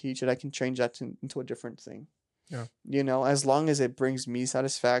able to teach it. I can change that into a different thing. Yeah. You know, as long as it brings me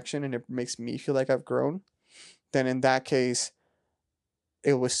satisfaction and it makes me feel like I've grown, then in that case,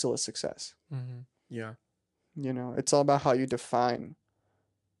 it was still a success. Mm-hmm. Yeah. You know, it's all about how you define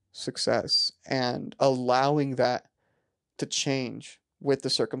success and allowing that to change with the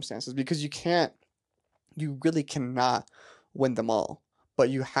circumstances, because you really cannot win them all, but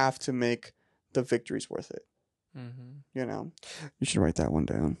you have to make the victories worth it. Mm-hmm. You know, you should write that one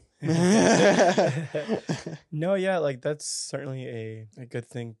down. No, yeah, like that's certainly a good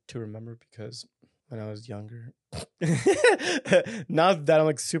thing to remember because when I was younger, not that I'm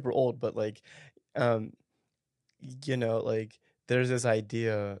like super old, but like, um, you know, like there's this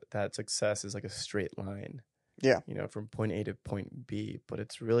idea that success is like a straight line, Yeah. you know, from point A to point B, but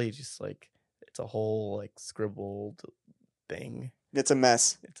it's really just like it's a whole like scribbled thing. It's a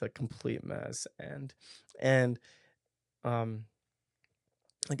mess. It's a complete mess, and um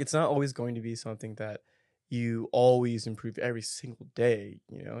like it's not always going to be something that you always improve every single day.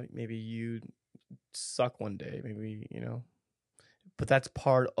 You know, maybe you suck one day, maybe, you know, but that's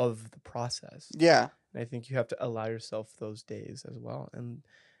part of the process. Yeah. And I think you have to allow yourself those days as well and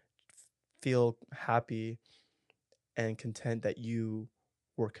feel happy and content that you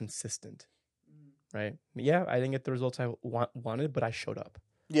were consistent. Right? Yeah, I didn't get the results I wanted, but I showed up.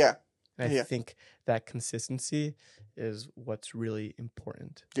 Yeah. And I Yeah. think that consistency is what's really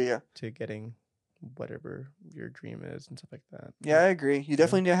important Yeah. to getting whatever your dream is and stuff like that. Yeah, I agree. You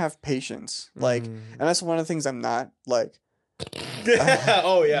definitely need to have patience. Like, and that's one of the things I'm not like.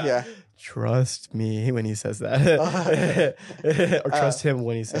 Oh yeah. Yeah. Trust me when he says that, or trust him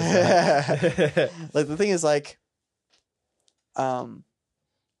when he says that. Like the thing is, like,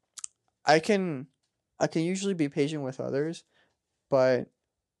 I can usually be patient with others, but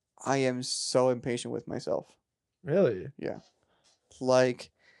I am so impatient with myself. Really? Yeah.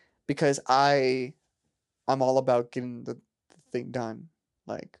 Like, because I'm all about getting the thing done.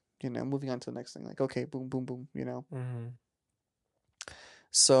 Like, you know, moving on to the next thing. Like, okay, boom, boom, boom, you know. Mm-hmm.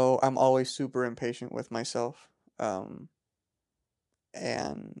 So I'm always super impatient with myself. And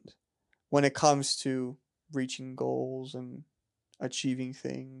when it comes to reaching goals and achieving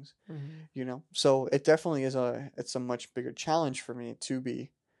things, Mm-hmm. you know, so it definitely is it's a much bigger challenge for me to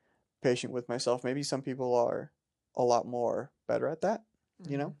be patient with myself. Maybe some people are a lot more better at that,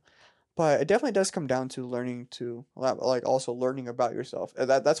 you know, but it definitely does come down to learning to, like, also learning about yourself. And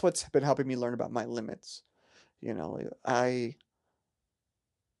that's what's been helping me learn about my limits. You know, like,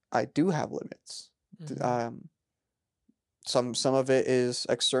 I do have limits. Mm-hmm. Some of it is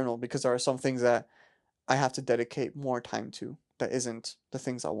external because there are some things that I have to dedicate more time to that isn't the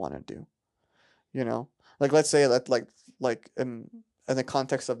things I want to do. You know, like let's say that like in the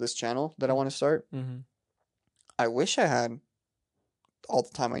context of this channel that I want to start, Mm-hmm. I wish I had all the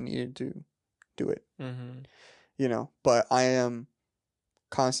time I needed to do it. Mm-hmm. You know, but I am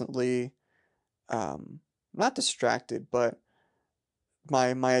constantly not distracted, but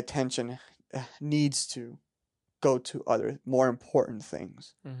my attention needs to go to other more important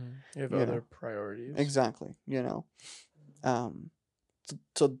things. Mm-hmm. You have You other know, priorities. exactly. You know,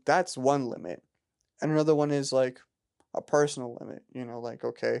 so that's one limit, and another one is like a personal limit. You know, like,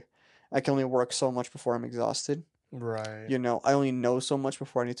 okay, I can only work so much before I'm exhausted. Right. You know, I only know so much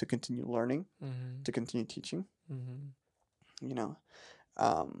before I need to continue learning, Mm-hmm. to continue teaching. Mm-hmm. You know,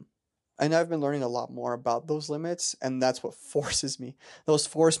 um, and I've been learning a lot more about those limits, and that's what forces me. Those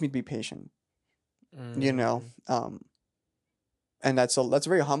force me to be patient. You know, and that's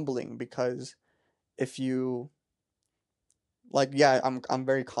very humbling because if you like, yeah, I'm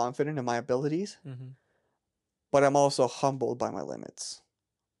very confident in my abilities, Mm-hmm. but I'm also humbled by my limits.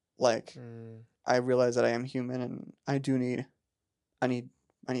 Like, Mm-hmm. I realize that I am human, and I need I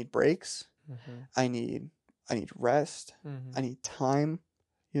need breaks. Mm-hmm. I need rest. Mm-hmm. I need time.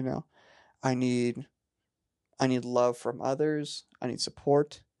 You know, I need love from others. I need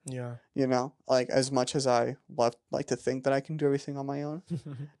support. Yeah. You know, like, as much as I like to think that I can do everything on my own,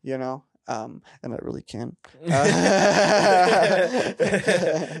 you know, and I really can.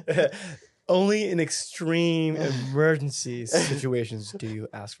 Only in extreme emergency situations do you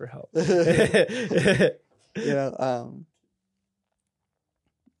ask for help. You know,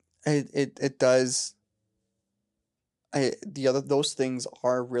 it does. Those things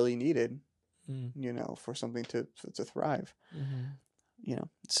are really needed, you know, for something to thrive. Mm-hmm. You know,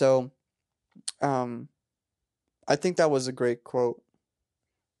 so I think that was a great quote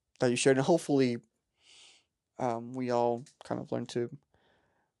that you shared, and hopefully we all kind of learn to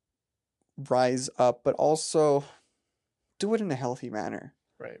rise up, but also do it in a healthy manner.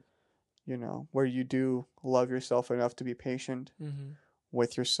 Right. You know, where you do love yourself enough to be patient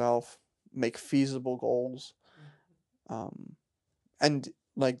with yourself, make feasible goals, and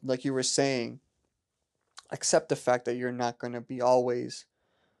like you were saying, accept the fact that you're not going to be always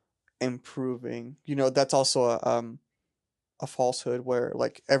improving. You know, that's also a falsehood where,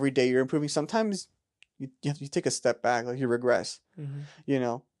 like, every day you're improving. Sometimes you take a step back, like you regress. You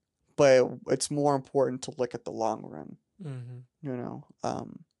know, but it's more important to look at the long run. You know,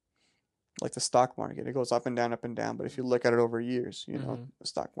 like the stock market, it goes up and down, but if you look at it over years, you know, the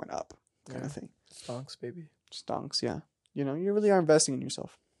stock went up, kind of thing. Stonks, baby. Stonks, yeah. You know, you really are investing in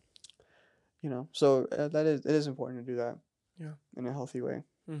yourself. You know, so it is important to do that. Yeah, in a healthy way.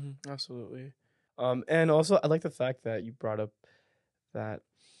 Absolutely. And also I like the fact that you brought up that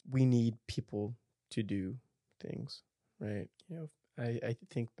we need people to do things, right? You know, I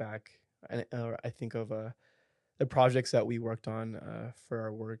think back, or I think of the projects that we worked on for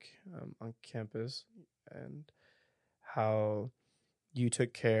our work on campus, and how you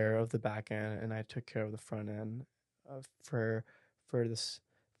took care of the back end and I took care of the front end for for this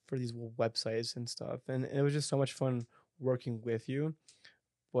for these websites and stuff. And it was just so much fun working with you.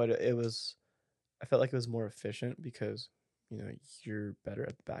 But I felt like it was more efficient because you're better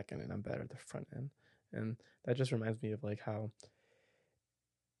at the back end and I'm better at the front end. And that just reminds me of like how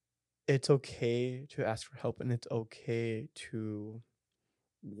it's okay to ask for help and it's okay to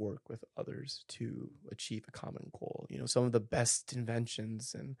work with others to achieve a common goal. Some of the best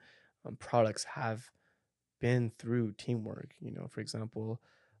inventions and products have been through teamwork. For example,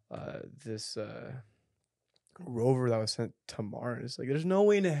 this rover that was sent to Mars. Like, there's no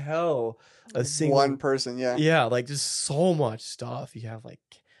way in hell a single one person, yeah, like just so much stuff. You have like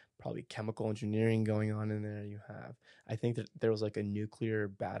probably chemical engineering going on in there. You have, I think that there was like a nuclear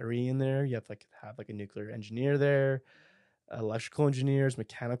battery in there. You have like a nuclear engineer there, electrical engineers,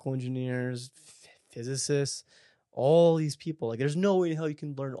 mechanical engineers, physicists, all these people. Like, there's no way in hell you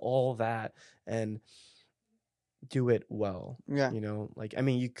can learn all that and do it well. Yeah. Like, I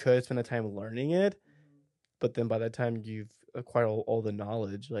mean, you could spend the time learning it, but then by the time you've acquired all the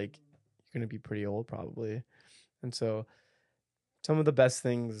knowledge, like, you're going to be pretty old probably. And so some of the best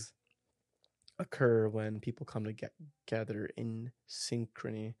things occur when people come together in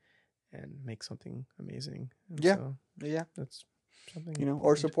synchrony and make something amazing. And Yeah. so Yeah. that's something,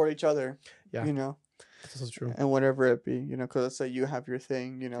 or support each other. Yeah. That's also true. And whatever it be, because let's say you have your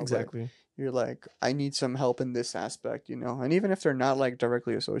thing, Exactly. You're like, I need some help in this aspect, and even if they're not like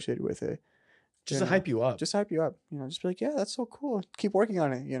directly associated with it, Just to hype you up. just hype you up, just be like, yeah, that's so cool. Keep working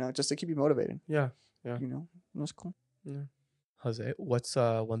on it, just to keep you motivated. Yeah. That's cool. Yeah. Jose, what's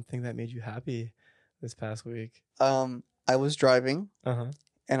one thing that made you happy this past week? I was driving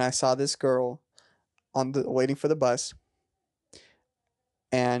and I saw this girl waiting for the bus,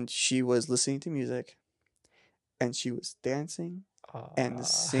 and she was listening to music and she was dancing and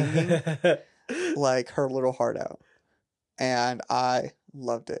singing like her little heart out, and I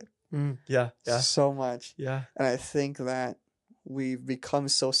loved it. Yeah. So much. Yeah. And I think that we've become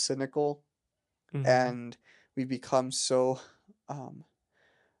so cynical and we become so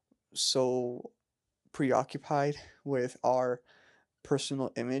preoccupied with our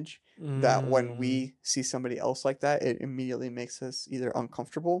personal image that when we see somebody else like that, it immediately makes us either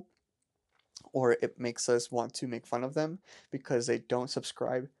uncomfortable or it makes us want to make fun of them because they don't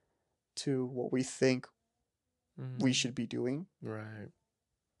subscribe to what we think we should be doing. Right.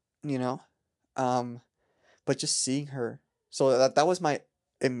 But just seeing her, so that was my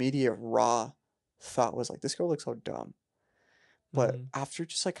immediate raw thought, was like, this girl looks so dumb. But after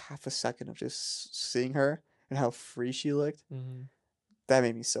just like half a second of just seeing her and how free she looked, that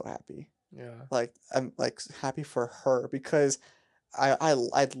made me so happy. Yeah. Like, I'm like happy for her because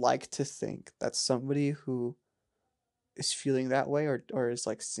I'd like to think that somebody who is feeling that way or is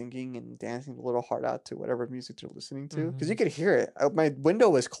like singing and dancing a little heart out to whatever music they're listening to, because you could hear it. My window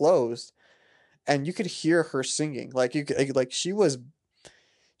was closed and you could hear her singing. Like, you could, like, she was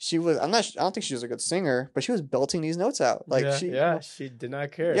I don't think she was a good singer, but she was belting these notes out. Like, she did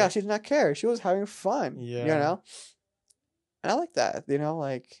not care. Yeah, she did not care. She was having fun. Yeah. And I like that.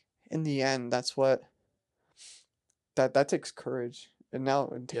 Like, in the end, that's what that takes courage. And now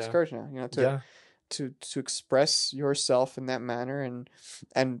it takes courage now, to express yourself in that manner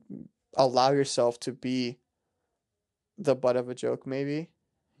and allow yourself to be the butt of a joke, maybe,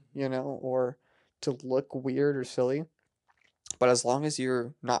 or to look weird or silly. But as long as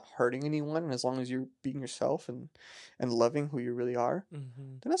you're not hurting anyone, and as long as you're being yourself and loving who you really are,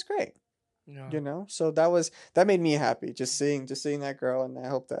 then that's great. Yeah. So that made me happy, just seeing that girl, and I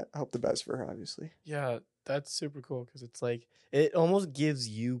hope the best for her, obviously. Yeah, that's super cool because it's like it almost gives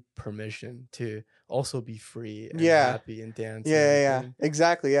you permission to also be free and happy and dance. Yeah,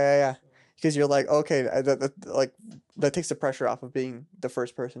 exactly. Yeah. Because you're like, okay, that takes the pressure off of being the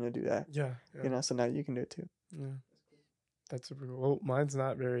first person to do that. Yeah. So now you can do it too. Yeah. That's super cool. Well, mine's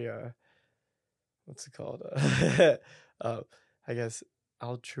not very what's it called? I guess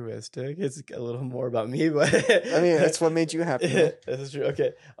altruistic. It's a little more about me, but I mean, that's what made you happy. This is true.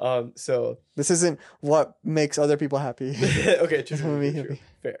 Okay. So this isn't what makes other people happy. Okay, true.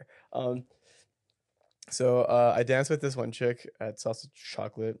 Fair. So I danced with this one chick at Sausage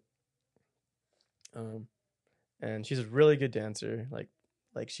Chocolate. And she's a really good dancer.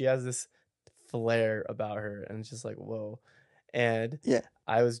 Like she has this flair about her, and it's just like, whoa. And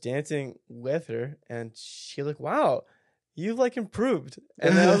I was dancing with her, and she like, wow, you've like improved.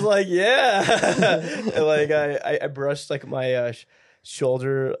 And I was like, yeah. And like I brushed like my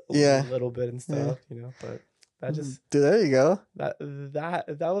shoulder a little bit and stuff, but that just there you go. That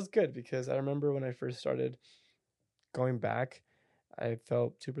was good because I remember when I first started going back I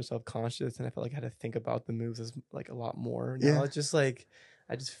felt super self-conscious, and I felt like I had to think about the moves as like a lot more. Yeah. Now it's just like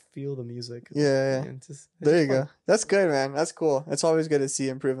I just feel the music. Yeah. And it's There just you fun. go. That's good, man. That's cool. It's always good to see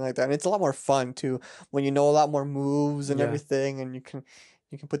improvement like that. And it's a lot more fun too when you know a lot more moves and Yeah. everything, and you can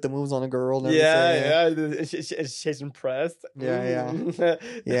put the moves on a girl and everything. Yeah. She's impressed. Yeah. Mm.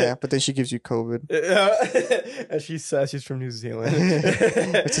 Yeah, but then she gives you COVID. And she says she's from New Zealand.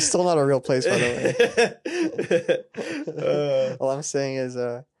 Which is still not a real place, by the way. All I'm saying is,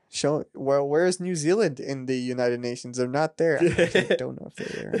 where's New Zealand in the United Nations? They're not there. I don't know if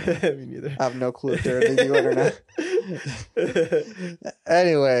they're there. Me neither. I have no clue if they're in the UN or not.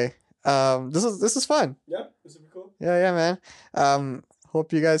 Anyway, this is fun. Yeah, this is cool. Yeah, man.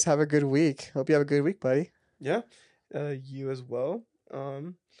 Hope you guys have a good week. Hope you have a good week, buddy. Yeah, you as well.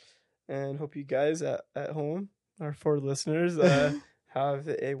 And hope you guys at home, our 4 listeners, have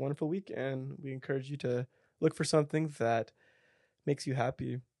a wonderful week. And we encourage you to look for something that makes you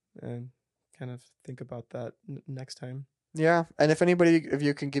happy and kind of think about that next time. Yeah, and if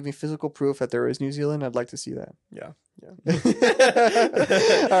you can give me physical proof that there is New Zealand, I'd like to see that. Yeah.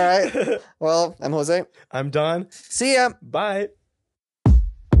 All right. Well, I'm Jose. I'm Don. See ya. Bye.